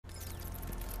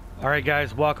Alright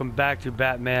guys, welcome back to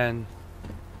Batman,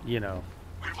 you know.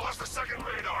 We've lost the second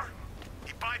radar.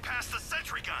 He bypassed the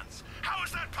sentry guns. How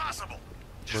is that possible?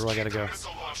 Where do I gotta go? Just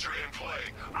keep the missile launcher in play.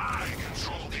 I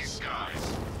control these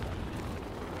skies.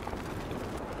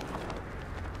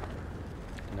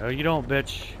 No you don't,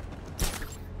 bitch.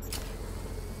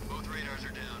 Both radars are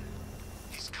down.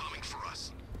 He's coming for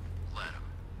us. Let him.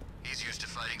 He's used to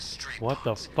fighting street What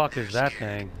the punks. fuck is They're that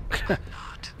scared. thing? Not.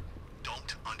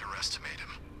 Don't underestimate him.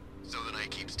 So the Knight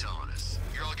keeps telling us.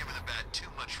 You're all giving the Bat too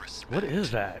much respect. What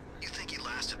is that? You think he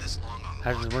lasted this long on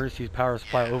Has an luck? emergency power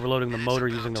supply overloading the motor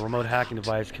using the remote hacking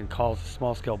device can cause a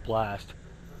small-scale blast.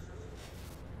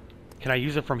 Can I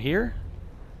use it from here?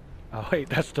 Oh wait,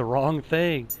 that's the wrong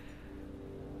thing.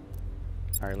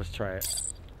 Alright, let's try it.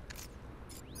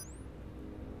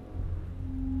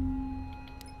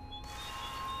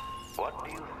 What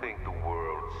do you think the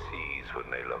world sees when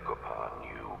they look upon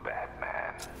you,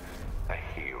 Batman? A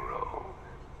hero?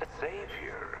 A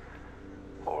savior?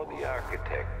 Or the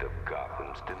architect of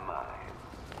Gotham's demise?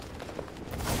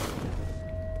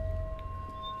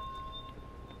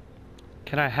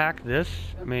 Can I hack this?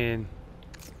 I mean...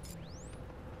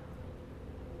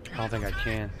 I don't think I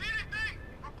can.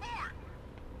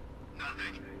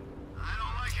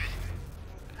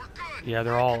 Yeah,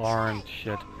 they're all orange.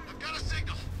 Shit.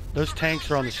 Those tanks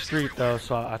are on the street though,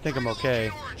 so I think I'm okay.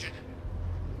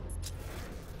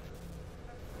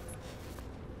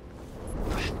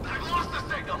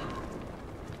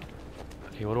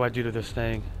 Okay, what do I do to this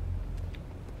thing?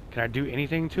 Can I do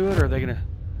anything to it, or are they gonna...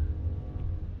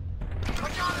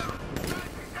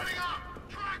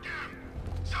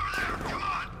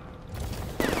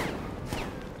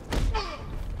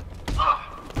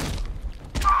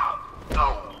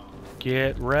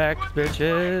 Get wrecked,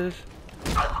 bitches.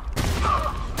 I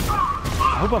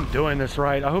hope I'm doing this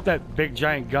right. I hope that big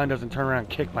giant gun doesn't turn around and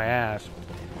kick my ass.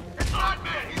 It's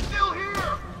Batman! He's still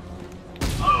here!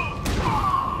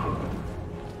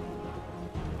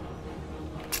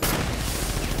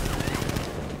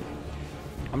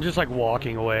 I'm just like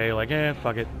walking away, like, eh,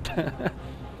 fuck it. How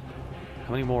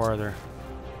many more are there?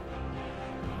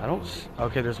 I don't...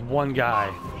 Okay, there's one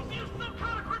guy.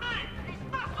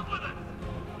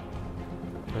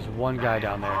 There's one guy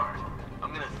down there.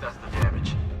 I'm gonna assess the damage.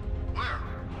 Where?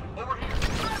 Over here.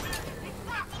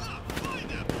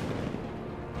 Find him.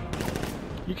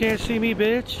 You can't see me,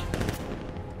 bitch.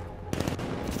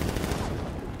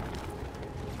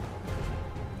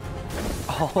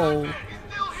 Oh,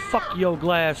 fuck your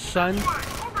glass, son.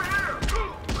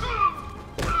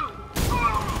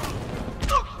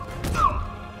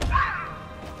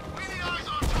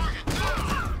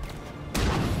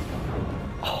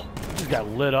 Got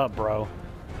lit up, bro.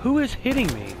 Who is hitting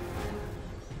me?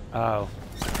 Oh.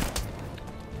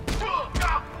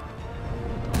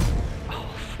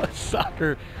 Oh,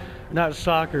 soccer. Not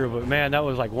soccer, but man, that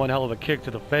was like one hell of a kick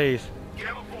to the face.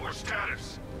 Gamma 4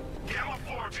 status. Gamma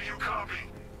 4, do you copy?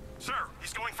 Sir,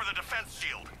 he's going for the defense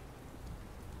shield.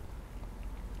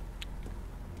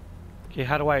 Okay,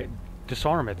 how do I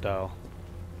disarm it, though?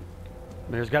 I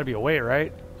mean, there's got to be a way,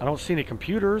 right? I don't see any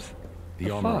computers. The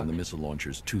armor on the missile launcher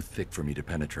is too thick for me to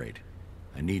penetrate.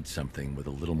 I need something with a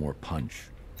little more punch.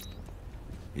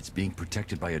 It's being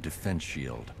protected by a defense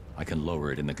shield. I can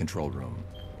lower it in the control room.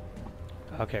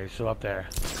 Okay, so up there.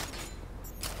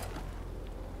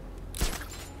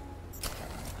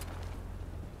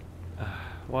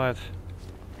 What?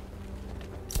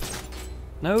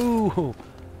 No!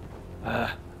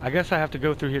 I guess I have to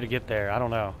go through here to get there. I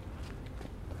don't know.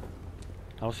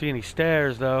 I don't see any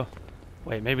stairs, though.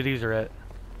 Wait, maybe these are it.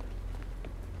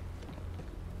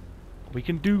 We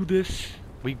can do this.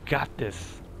 We got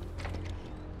this.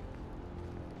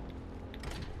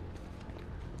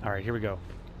 Alright, here we go.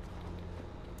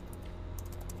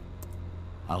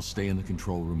 I'll stay in the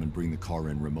control room and bring the car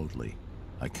in remotely.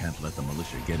 I can't let the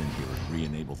militia get in here and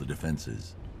re-enable the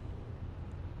defenses.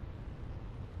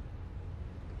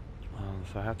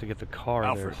 So I have to get the car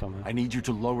Alfred, there somehow. I need you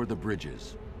to lower the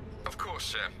bridges. Of course,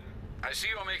 sir. I see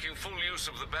you're making full use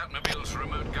of the Batmobile's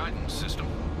remote guidance system.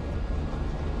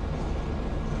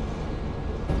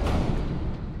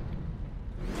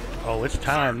 Oh, it's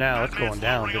time now. It's going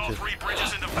down, bitches.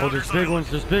 Oh, there's big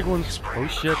ones. There's big ones. Oh,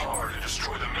 shit. To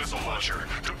destroy the missile launcher.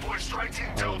 Deploy strike team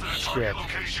Delta to target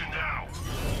location now.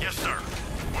 Yes, sir.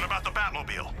 What about the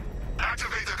Batmobile?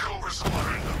 Activate the Cobra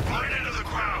Squadron. Right into the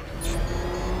ground.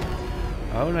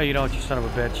 Oh, no, you don't, you son of a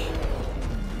bitch.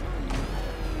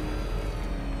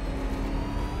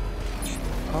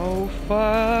 Oh,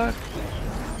 fuck.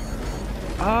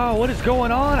 Oh, what is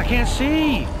going on? I can't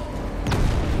see.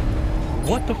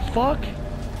 What the fuck?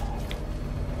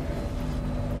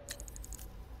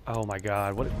 Oh my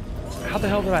god, what? How the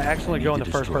hell did I accidentally go into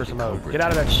first person mode? Get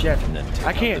out of that shit.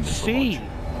 I can't see.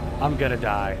 I'm gonna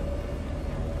die.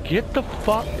 Get the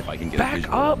fuck back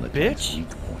up, bitch.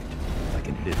 I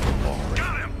can hit it from far away.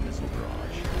 Got him! Missile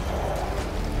barrage.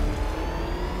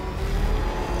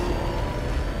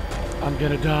 I'm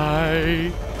gonna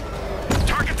die.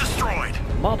 Target destroyed!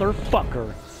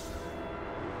 Motherfucker.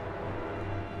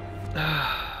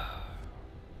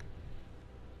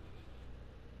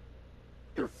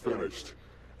 You're finished,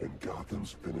 and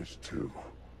Gotham's finished too.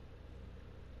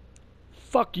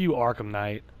 Fuck you, Arkham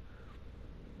Knight.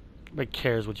 Nobody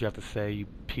cares what you have to say, you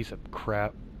piece of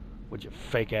crap. With your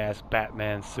fake ass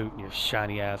Batman suit and your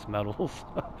shiny ass medals.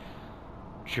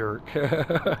 Jerk.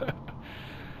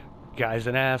 Guy's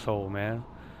an asshole, man.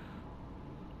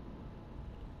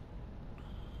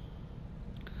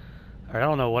 Alright, I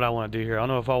don't know what I want to do here. I don't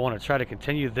know if I want to try to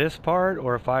continue this part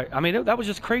or if I mean, that was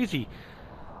just crazy.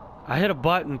 I hit a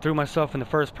button, threw myself in the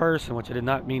first person, which I did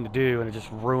not mean to do, and it just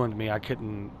ruined me. I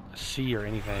couldn't see or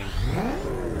anything.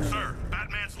 Sir,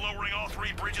 Batman's lowering all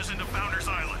 3 bridges into Founders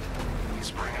Island. He's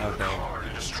bringing the car to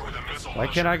destroy the missile. Why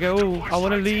can't I go? I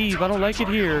want to leave. I don't like it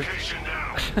here.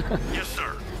 Yes,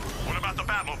 sir. What about the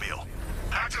Batmobile?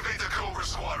 Activate the Cobra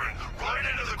Squadron. Right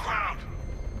into the ground.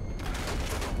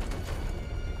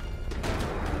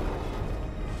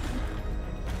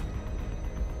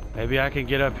 Maybe I can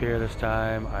get up here this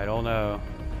time. I don't know.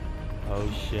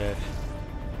 Oh shit.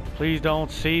 Please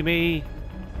don't see me.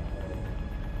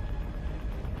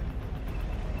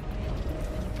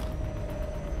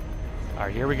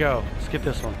 Alright, here we go. Let's get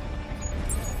this one.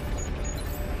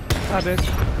 Hi, bitch.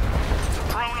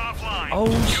 Drone offline.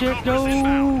 Oh shit,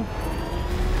 no!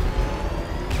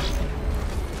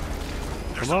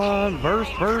 Come on,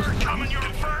 burst. Coming, you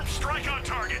confirmed. Strike on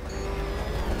target.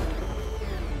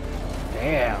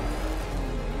 Damn.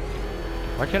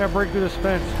 Why can't I break through this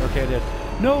fence? Okay, I did.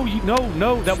 No,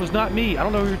 no, that was not me. I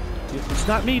don't know who you're... It's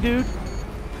not me, dude.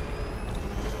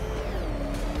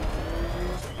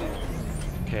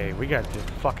 Okay, we got to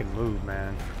fucking move,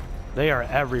 man. They are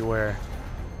everywhere.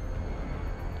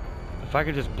 If I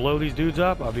could just blow these dudes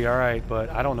up, I'll be alright, but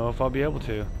I don't know if I'll be able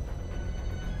to.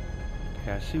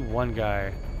 Okay, I see one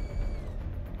guy.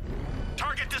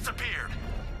 Target disappeared.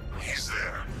 He's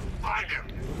there. Find him.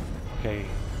 Okay.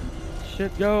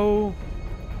 Shit, go.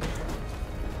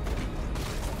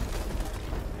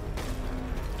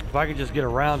 If I could just get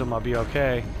around him, I'll be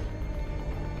okay.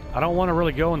 I don't want to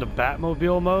really go into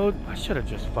Batmobile mode. I should have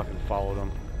just fucking followed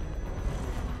him.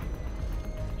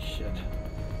 Shit.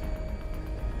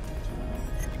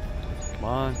 Come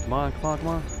on, come on, come on, come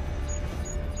on.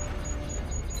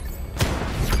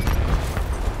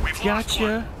 We've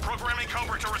Gotcha. Programming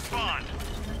Cobra to respond.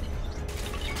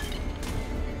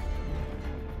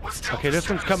 Okay, this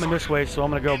one's coming this way, so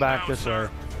I'm gonna go back this way.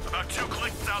 About 2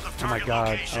 clicks south of Oh my target god,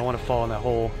 I location. don't want to fall in that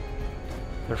hole.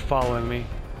 They're following me.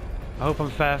 I hope I'm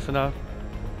fast enough.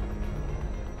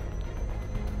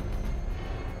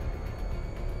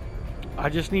 I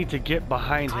just need to get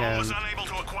behind Drone him. was unable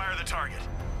to acquire the target.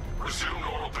 Resume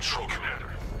normal patrol,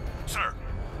 Commander. Sir.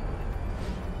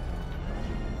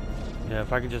 Yeah,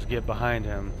 if I could just get behind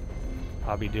him,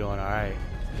 I'll be doing alright.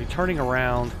 Is he turning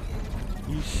around?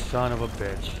 You son of a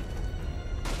bitch.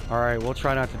 Alright, we'll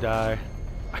try not to die.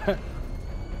 Is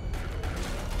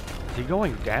he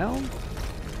going down?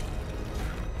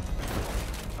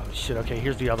 Oh shit, okay,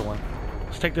 here's the other one.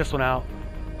 Let's take this one out.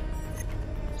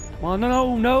 Well,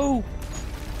 no!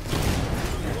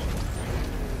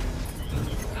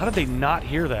 How did they not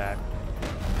hear that?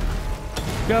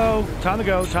 Go! Time to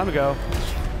go, time to go.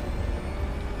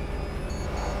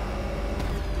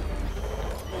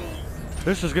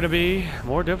 This is gonna be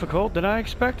more difficult than I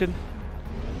expected.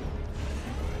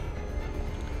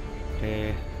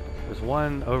 Okay, there's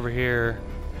one over here.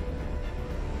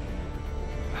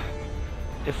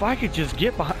 If I could just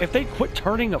get behind, if they quit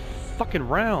turning a fucking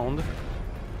round,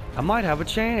 I might have a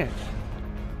chance.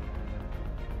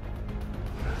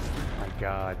 My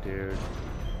god, dude.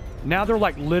 Now they're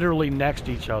like literally next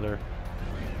to each other.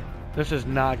 This is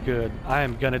not good. I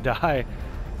am gonna die.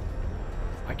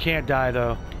 I can't die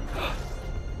though.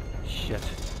 Shit.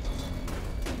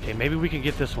 Okay, maybe we can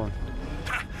get this one.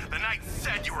 The Knight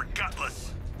said you were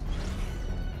gutless.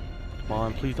 Come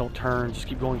on, please don't turn. Just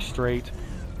keep going straight.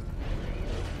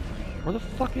 Where the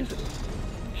fuck is it?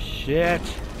 Shit.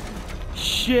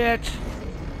 Shit.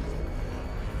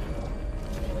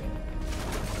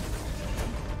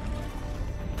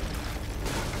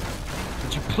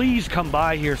 Would you please come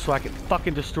by here so I can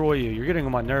fucking destroy you? You're getting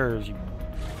on my nerves.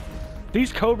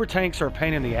 These Cobra tanks are a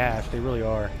pain in the ass. They really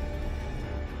are.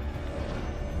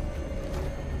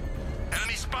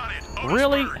 Enemy spotted.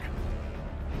 Really?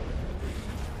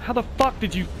 How the fuck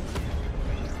did you...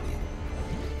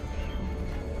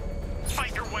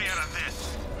 Fight your way out of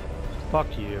this.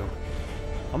 Fuck you.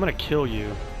 I'm gonna kill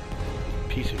you.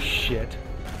 Piece of shit.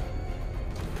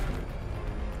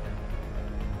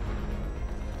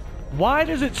 Why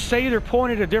does it say they're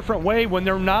pointed a different way when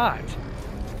they're not?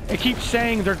 It keeps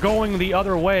saying they're going the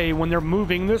other way when they're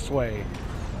moving this way.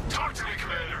 Talk to me,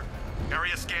 Commander.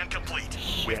 Area scan complete.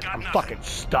 We've Shit, got I'm nothing. fucking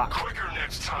stuck. Quicker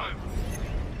next time.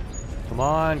 Come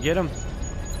on, get him.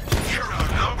 You're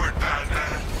outnumbered,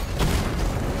 Batman.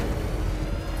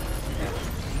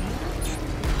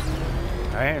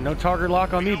 Alright, no target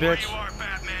lock on me, We know where bitch. you are,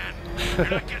 Batman. You're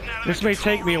not getting out of This that may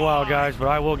control take me a room while, alive. guys, but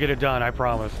I will get it done, I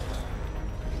promise.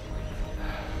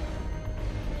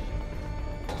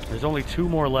 There's only 2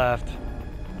 more left.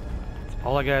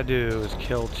 All I gotta do is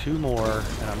kill 2 more,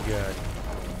 and I'm good.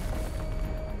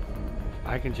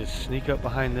 I can just sneak up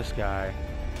behind this guy.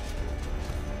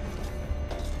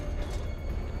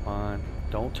 Come on.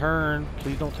 Don't turn.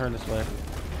 Please don't turn this way.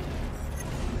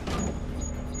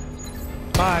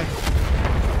 Bye.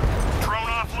 Drone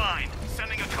offline.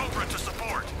 Sending a Cobra to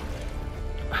support.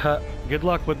 Good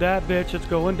luck with that, bitch. It's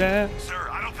going down. Sir,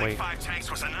 I don't think Wait. 5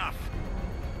 tanks was enough.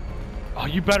 Oh,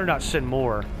 you better not send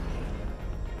more.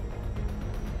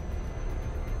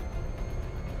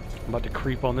 I'm about to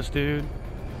creep on this dude.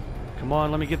 Come on,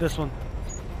 let me get this one.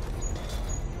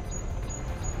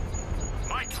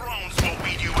 My drones will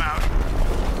weed you out.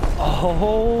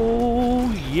 Oh,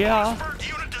 yeah.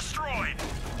 First unit destroyed.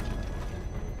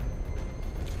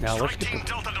 Now let's Strike get Team the...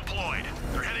 Delta deployed.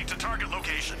 They're heading to target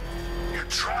location. You're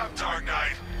trapped, Dark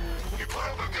Knight. You put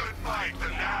up a good fight,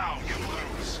 but now you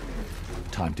lose.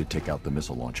 Time to take out the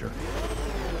missile launcher.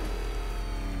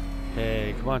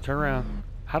 Hey, come on, turn around.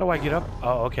 How do I get up?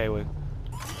 Oh, okay, wait.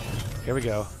 Here we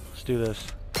go. Let's do this.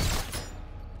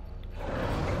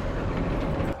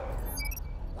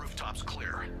 Rooftops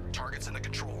clear. Target's in the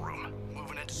control room.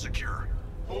 Moving into secure.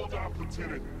 Hold off,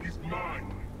 Lieutenant. He's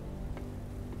mine.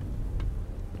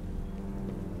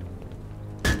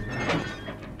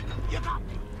 You got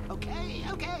me. Okay,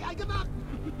 I give up.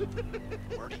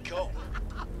 Where'd he go?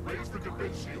 Raise the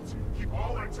defense shields. Keep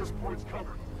all access points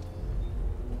covered.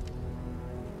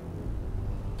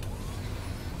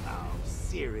 Oh,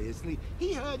 seriously?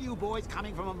 He heard you boys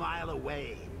coming from a mile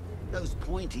away. Those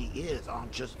pointy ears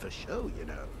aren't just for show, you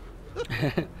know.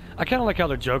 I kind of like how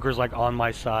the Joker's like on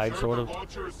my side, Sir, sort the of.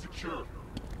 launcher is secure.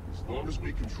 As long as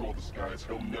we control the skies,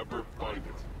 he'll never find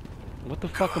it. What the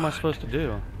fuck am I supposed to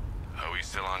do? Are we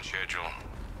still on schedule?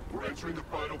 We're entering the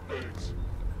final phase.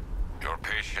 Your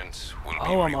patience will be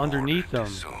Oh, I'm underneath them.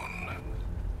 soon.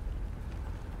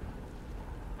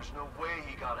 There's no way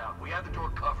he got out. We had the door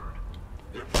covered.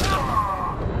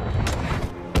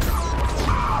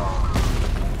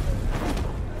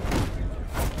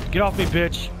 Get off me,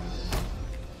 bitch.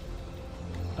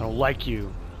 I don't like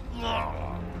you.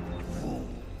 Who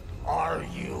are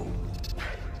you?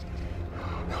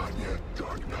 Not yet,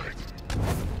 Dark Knight.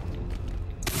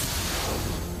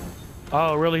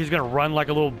 Oh, really? He's gonna run like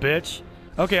a little bitch?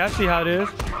 Okay, I see how it is.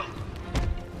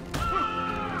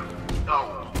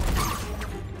 No.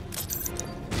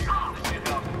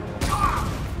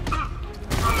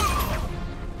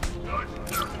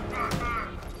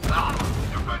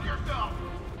 Defend yourself.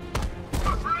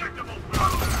 Unpredictable.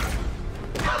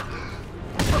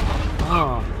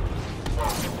 Oh.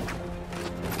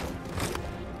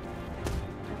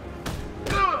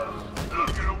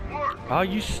 Not gonna work. Oh,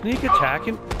 you sneak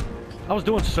attacking? I was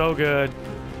doing so good.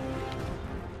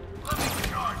 Let me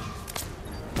charge.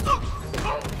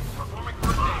 Performing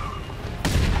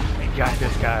grenade. We got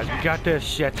this, guys. We got this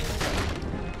shit. Try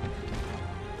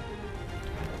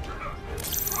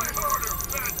harder,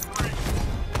 fat freak.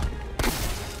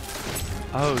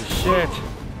 Oh, shit.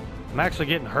 I'm actually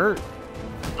getting hurt.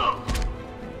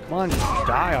 Come on, just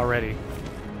die already.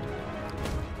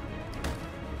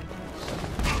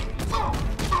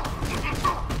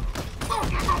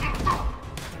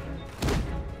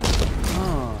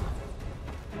 Oh.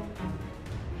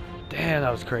 Damn,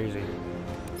 that was crazy.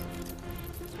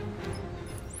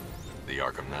 The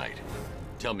Arkham Knight.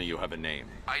 Tell me you have a name.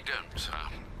 I don't, sir.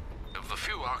 Of the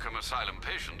few Arkham Asylum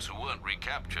patients who weren't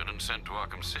recaptured and sent to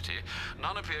Arkham City,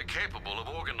 none appear capable of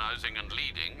organizing and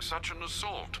leading such an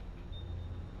assault.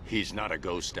 He's not a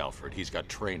ghost, Alfred. He's got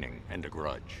training and a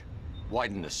grudge.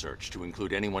 Widen the search to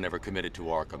include anyone ever committed to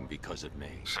Arkham because of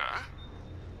me. Sir?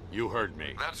 You heard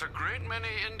me. That's a great many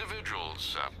individuals,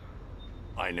 sir.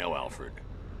 I know, Alfred.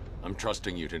 I'm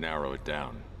trusting you to narrow it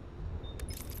down.